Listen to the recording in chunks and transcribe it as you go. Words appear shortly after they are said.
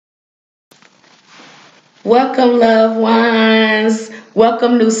Welcome, loved ones.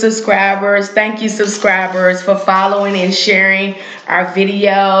 Welcome, new subscribers. Thank you, subscribers, for following and sharing our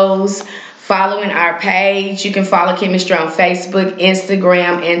videos, following our page. You can follow Chemistry on Facebook,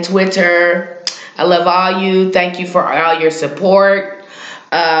 Instagram, and Twitter. I love all you. Thank you for all your support.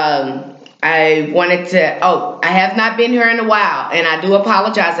 I have not been here in a while, and I do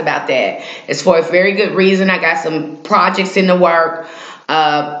apologize about that. It's for a very good reason. I got some projects in the work.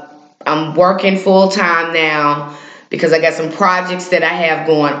 I'm working full time now because I got some projects that I have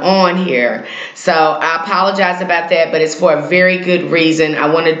going on here. So I apologize about that, but it's for a very good reason.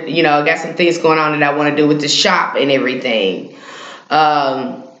 I want to, I got some things going on that I want to do with the shop and everything.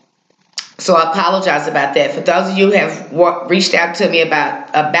 So I apologize about that. For those of you who have reached out to me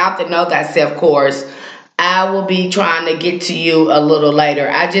about the Know Thyself course, I will be trying to get to you a little later.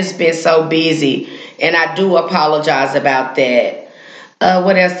 I just been so busy, and I do apologize about that.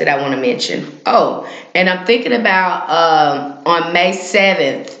 What else did I want to mention? Oh, and I'm thinking about on May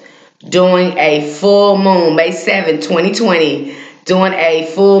 7th doing a full moon, May 7th, 2020, doing a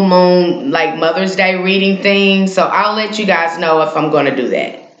full moon, like Mother's Day reading thing. So I'll let you guys know if I'm going to do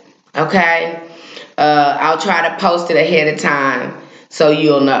that. Okay? I'll try to post it ahead of time so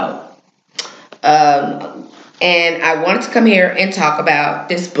you'll know. And I wanted to come here and talk about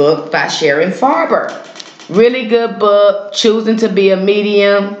this book by Sharon Farber. Really good book, Choosing to Be a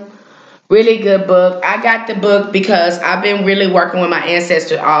Medium. Really good book. I got the book because I've been really working with my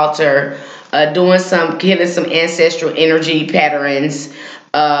ancestor altar, getting some ancestral energy patterns.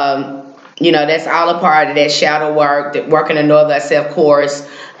 That's all a part of that shadow work, that working the Know Thyself course.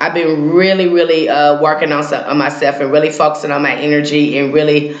 I've been really, really working on myself and really focusing on my energy and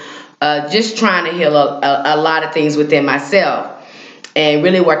really just trying to heal a lot of things within myself and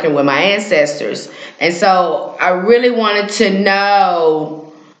really working with my ancestors. And so I really wanted to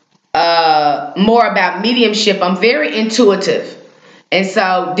know more about mediumship. I'm very intuitive. And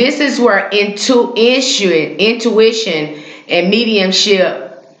so this is where intuition and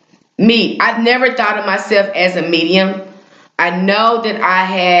mediumship meet. I've never thought of myself as a medium. I know that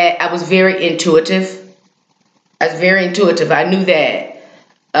I was very intuitive. I was very intuitive. I knew that.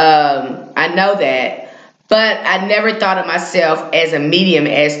 I know that. But I never thought of myself as a medium,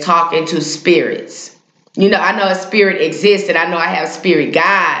 as talking to spirits. I know a spirit exists and I know I have spirit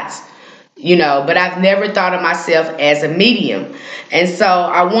guides, but I've never thought of myself as a medium. And so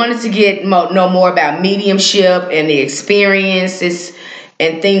I wanted to know more about mediumship and the experiences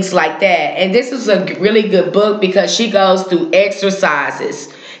and things like that. And this is a really good book because she goes through exercises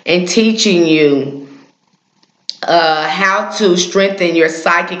and teaching you how to strengthen your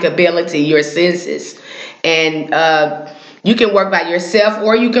psychic ability, your senses. And you can work by yourself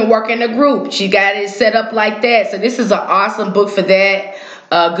or you can work in a group. She got it set up like that. So this is an awesome book for that.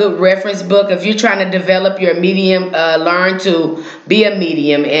 A good reference book if you're trying to develop your medium, learn to be a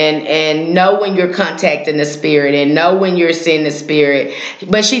medium and know when you're contacting the spirit and know when you're seeing the spirit.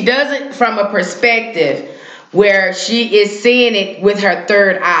 But she does it from a perspective where she is seeing it with her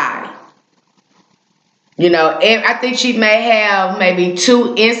third eye. And I think she may have maybe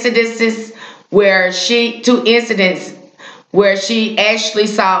two incidents where she actually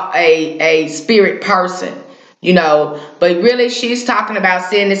saw a spirit person, but really she's talking about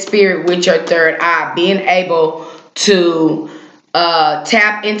seeing the spirit with your third eye, being able to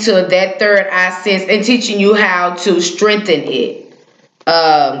tap into that third eye sense and teaching you how to strengthen it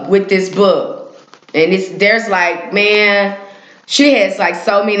with this book. And there's like, man, she has like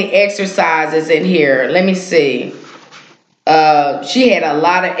so many exercises in here. Let me see. She had a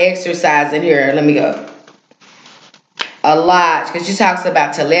lot of exercise in here. Let me go. A lot, because she talks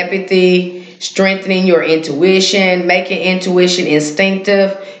about telepathy, strengthening your intuition, making intuition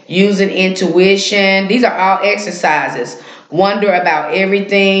instinctive, using intuition. These are all exercises. Wonder about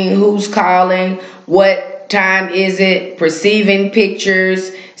everything, who's calling, what time is it, perceiving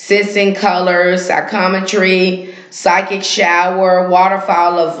pictures, sensing colors, psychometry, psychic shower,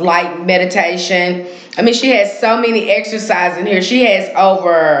 waterfall of light meditation. I mean, she has so many exercises in here. She has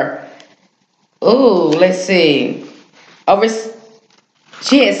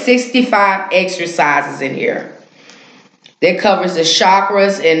she has 65 exercises in here. That covers the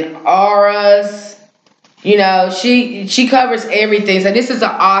chakras and auras. She covers everything. So this is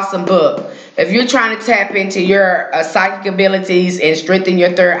an awesome book. If you're trying to tap into your psychic abilities and strengthen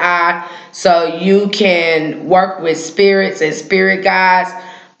your third eye so you can work with spirits and spirit guides,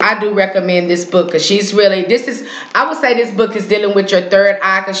 I do recommend this book because I would say this book is dealing with your third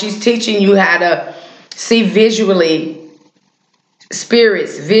eye because she's teaching you how to see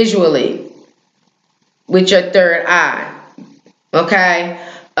spirits visually with your third eye. Okay?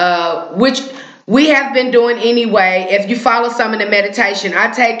 Which we have been doing anyway. If you follow some of the meditation,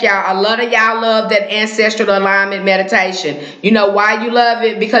 I take y'all, a lot of y'all love that ancestral alignment meditation. You know why you love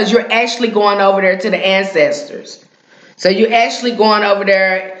it? Because you're actually going over there to the ancestors. So you're actually going over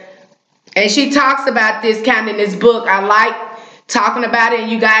there, and she talks about this kind of in this book. I like talking about it,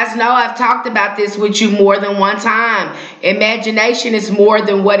 and you guys know I've talked about this with you more than one time. Imagination is more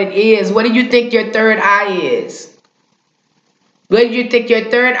than what it is. What do you think your third eye is? What do you think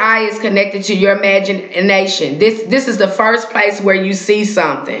your third eye is connected to? Your imagination. This is the first place where you see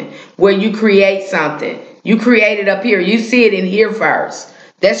something, where you create something. You create it up here. You see it in here first.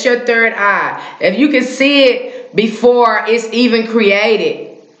 That's your third eye. If you can see it before it's even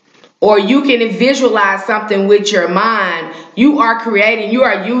created, or you can visualize something with your mind, you are creating, you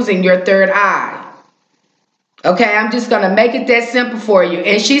are using your third eye. Okay, I'm just going to make it that simple for you.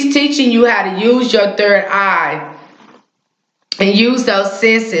 And she's teaching you how to use your third eye and use those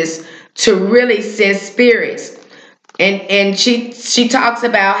senses to really sense spirits. And she talks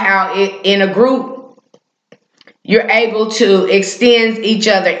about how in a group, you're able to extend each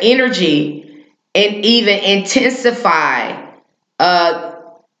other energy and even intensify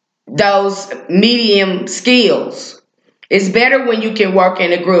those medium skills. It's better when you can work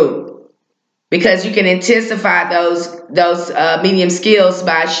in a group, because you can intensify those medium skills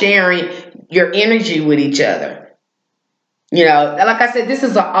by sharing your energy with each other. You know, like I said, this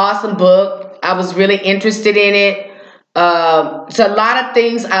is an awesome book. I was really interested in it. So a lot of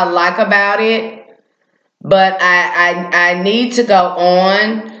things I like about it, but I need to go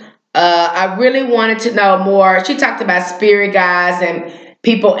on. I really wanted to know more. She talked about spirit guides and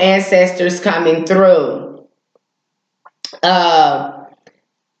people, ancestors coming through. And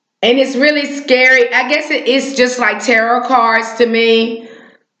it's really scary. I guess it's just like tarot cards to me.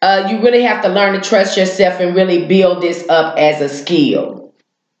 You really have to learn to trust yourself and really build this up as a skill.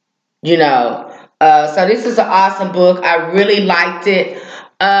 You know. So this is an awesome book. I really liked it.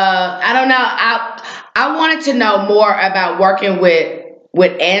 I don't know. I wanted to know more about working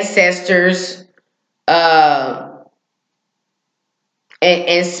with ancestors and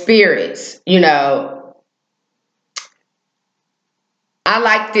spirits. You know. I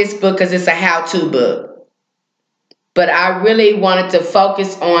like this book because it's a how-to book. But I really wanted to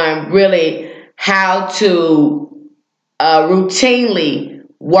focus on really how to routinely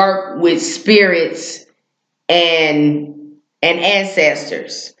work with spirits and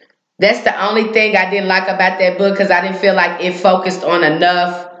ancestors. That's the only thing I didn't like about that book, because I didn't feel like it focused on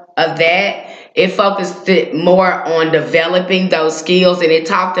enough of that. It focused it more on developing those skills, and it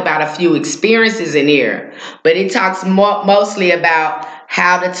talked about a few experiences in here. But it talks mostly about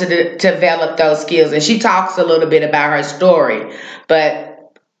how to develop those skills. And she talks a little bit about her story.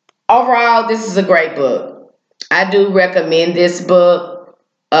 But overall, this is a great book. I do recommend this book.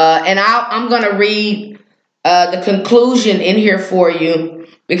 And I'm going to read the conclusion in here for you,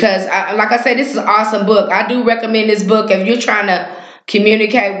 because, like I said, this is an awesome book. I do recommend this book if you're trying to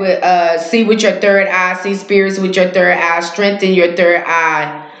communicate with, see with your third eye, see spirits with your third eye, strengthen your third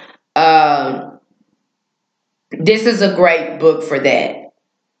eye. This is a great book for that.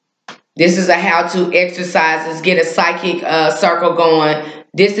 This is a how-to exercises, get a psychic circle going.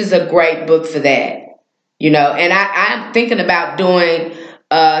 This is a great book for that. You know, and I'm thinking about doing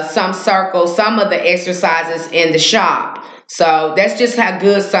some circles, some of the exercises in the shop. So that's just how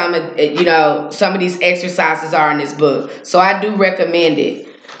good some of these exercises are in this book. So I do recommend it.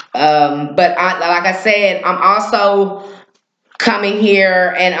 But like I said, I'm also coming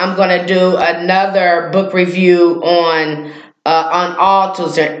here and I'm going to do another book review on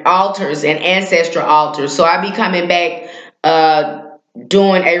altars and ancestral altars. So I'll be coming back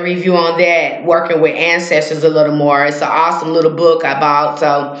doing a review on that, working with ancestors a little more. It's an awesome little book I bought.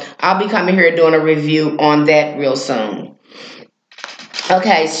 So I'll be coming here doing a review on that real soon.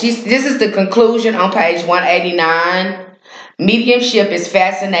 Okay, this is the conclusion on page 189. Mediumship is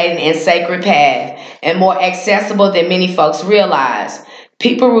fascinating and sacred path, and more accessible than many folks realize.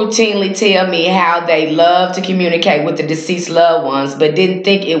 People routinely tell me how they love to communicate with the deceased loved ones, but didn't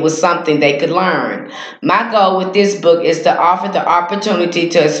think it was something they could learn. My goal with this book is to offer the opportunity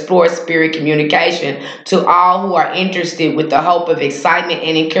to explore spirit communication to all who are interested, with the hope of excitement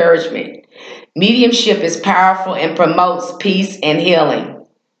and encouragement. Mediumship is powerful and promotes peace and healing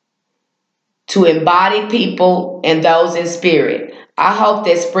to embodied people and those in spirit. I hope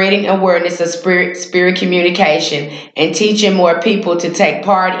that spreading awareness of spirit communication and teaching more people to take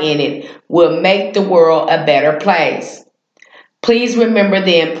part in it will make the world a better place. Please remember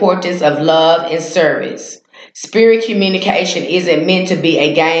the importance of love and service. Spirit communication isn't meant to be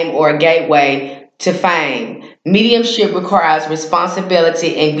a game or a gateway to fame. Mediumship requires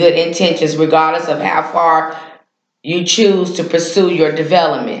responsibility and good intentions, regardless of how far you choose to pursue your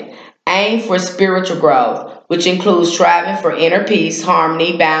development. Aim for spiritual growth, which includes striving for inner peace,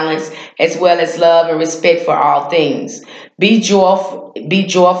 harmony, balance, as well as love and respect for all things. Be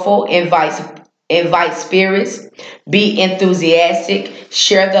joyful, invite spirits, be enthusiastic,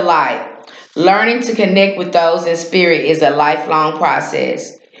 share the light. Learning to connect with those in spirit is a lifelong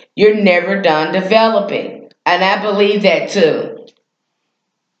process. You're never done developing. And I believe that too.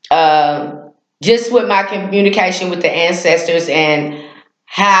 Just with my communication with the ancestors and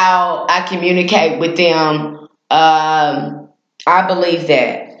how I communicate with them, I believe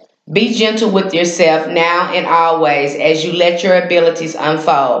that. Be gentle with yourself now and always as you let your abilities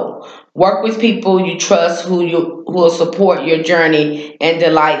unfold. Work with people you trust who will support your journey and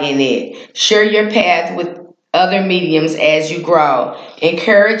delight in it. Share your path with other mediums as you grow.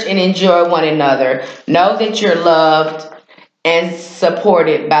 Encourage and enjoy one another. Know that you're loved and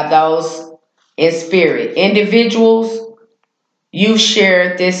supported by those in spirit. Individuals you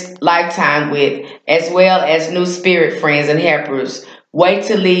shared this lifetime with, as well as new spirit friends and helpers, wait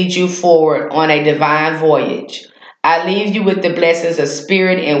to lead you forward on a divine voyage. I leave you with the blessings of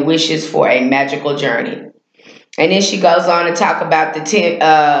spirit and wishes for a magical journey. And then she goes on to talk about the 10,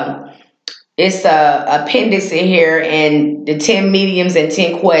 it's a appendix in here and the 10 mediums and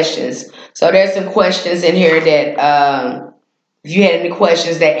 10 questions. So there's some questions in here that if you had any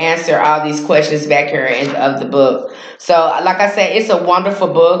questions, they answer all these questions back here of the book. So like I said, it's a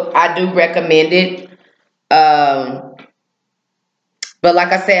wonderful book. I do recommend it. But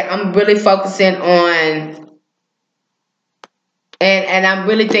like I said, I'm really focusing on, and I'm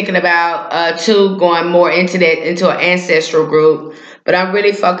really thinking about too going more into an ancestral group. But I'm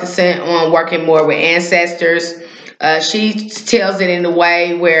really focusing on working more with ancestors. She tells it in a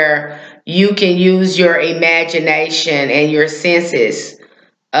way where you can use your imagination and your senses,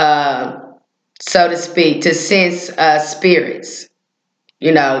 so to speak, to sense spirits.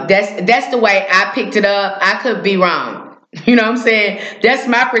 You know, that's the way I picked it up. I could be wrong. You know what I'm saying? That's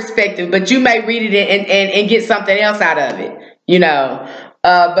my perspective, but you may read it and get something else out of it, you know.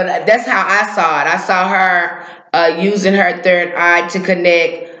 But that's how I saw it. I saw her using her third eye to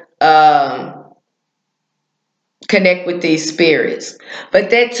connect with these spirits. But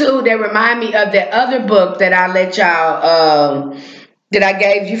that too, they remind me of that other book that I let y'all, that I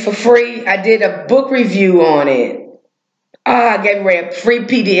gave you for free. I did a book review on it. I gave away a free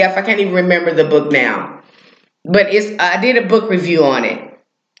PDF. I can't even remember the book now. But I did a book review on it.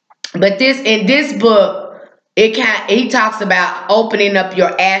 But in this book, he talks about opening up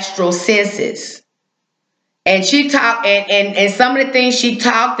your astral senses. And she talked, and some of the things she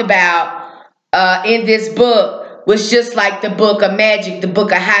talked about in this book was just like the book of magic, the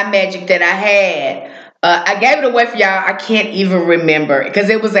book of high magic that I had. I gave it away for y'all. I can't even remember because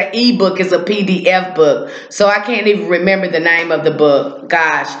it was an ebook. It's a PDF book. So I can't even remember the name of the book.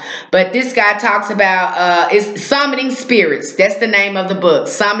 Gosh. But this guy talks about, it's Summoning Spirits. That's the name of the book.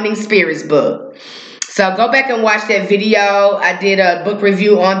 Summoning Spirits book. So go back and watch that video. I did a book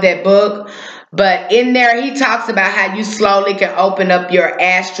review on that book. But in there, he talks about how you slowly can open up your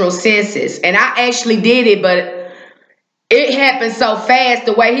astral senses. And I actually did it, but it happens so fast.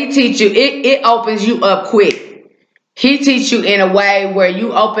 The way he teach you, it opens you up quick. He teach you in a way where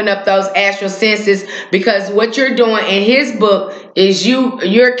you open up those astral senses, because what you're doing in his book is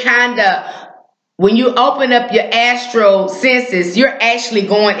you're kind of, when you open up your astral senses, you're actually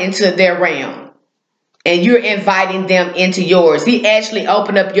going into their realm and you're inviting them into yours. He actually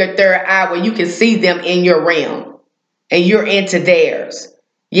opened up your third eye where you can see them in your realm and you're into theirs.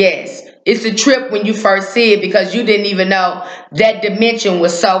 Yes. It's a trip when you first see it because you didn't even know that dimension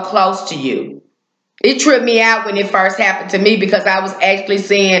was so close to you. It tripped me out when it first happened to me because I was actually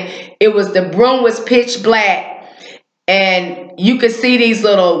seeing the room was pitch black and you could see these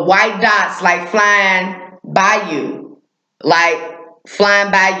little white dots like flying by you.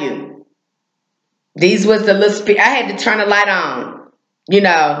 These was the little, I had to turn the light on, you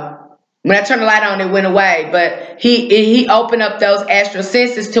know. When I turned the light on, it went away. But he opened up those astral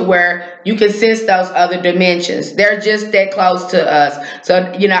senses to where you can sense those other dimensions. They're just that close to us.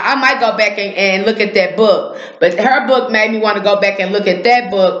 So, you know, I might go back and look at that book. But her book made me want to go back and look at that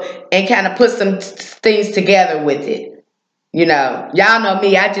book and kind of put some things together with it. You know, y'all know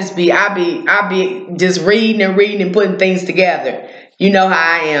me. I'll be just reading and putting things together. You know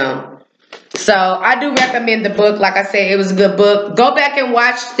how I am. So I do recommend the book. Like I said, it was a good book. Go back and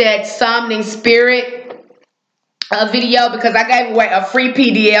watch that Summoning Spirit video because I gave away a free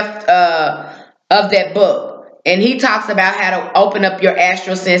PDF of that book. And he talks about how to open up your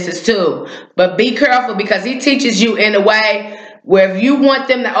astral senses too. But be careful, because he teaches you in a way where if you want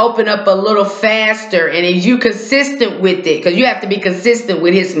them to open up a little faster, and if you consistent with it, because you have to be consistent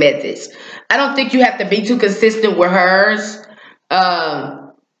with his methods. I don't think you have to be too consistent with hers.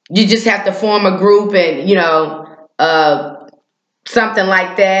 You just have to form a group and, you know, something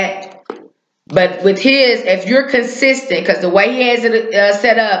like that. But with his, if you're consistent, because the way he has it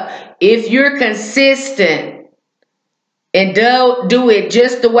set up, if you're consistent and do it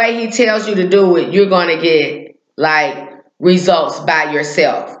just the way he tells you to do it, you're going to get like results by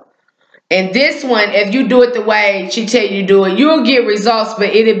yourself. And this one, if you do it the way she tell you to do it, you'll get results,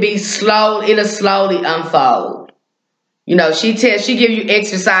 but it'll be slow. It'll slowly unfold. You know, she give you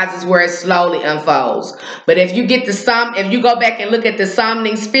exercises where it slowly unfolds. But if you get if you go back and look at the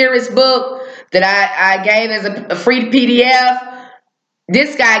Summoning Spirits book that I gave as a free PDF,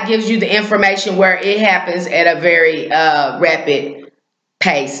 this guy gives you the information where it happens at a very rapid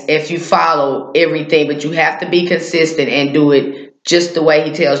pace if you follow everything. But you have to be consistent and do it just the way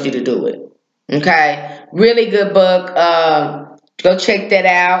he tells you to do it. Okay? Really good book. Go check that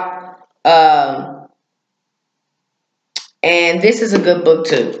out. And this is a good book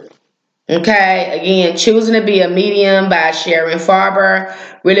too. Okay? Again, Choosing to Be a Medium by Sharon Farber.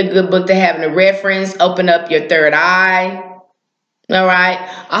 Really good book to have in a reference. Open up your third eye. All right.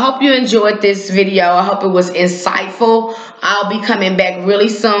 I hope you enjoyed this video. I hope it was insightful. I'll be coming back really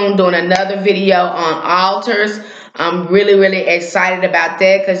soon doing another video on altars. I'm really, really excited about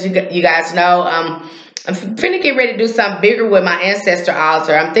that because you guys know I'm finna get ready to do something bigger with my ancestor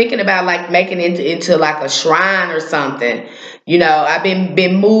altar. I'm thinking about like making it into like a shrine or something. You know, I've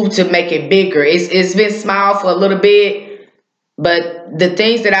been moved to make it bigger. It's been small for a little bit, but the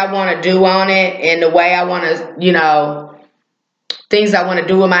things that I want to do on it and the way I want to, you know, things I want to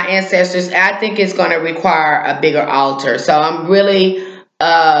do with my ancestors, I think it's going to require a bigger altar. So I'm really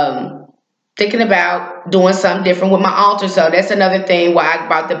thinking about doing something different with my altar. So that's another thing why I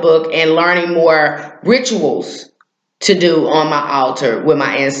bought the book, and learning more rituals to do on my altar with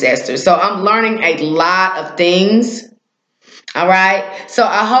my ancestors. So I'm learning a lot of things. All right. So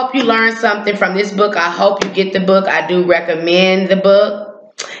I hope you learned something from this book. I hope you get the book. I do recommend the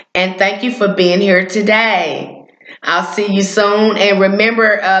book. And thank you for being here today. I'll see you soon. And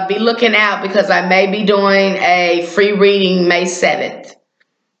remember, be looking out because I may be doing a free reading May 7th.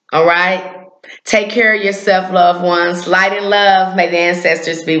 All right. Take care of yourself, loved ones. Light and love. May the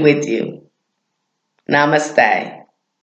ancestors be with you. Namaste.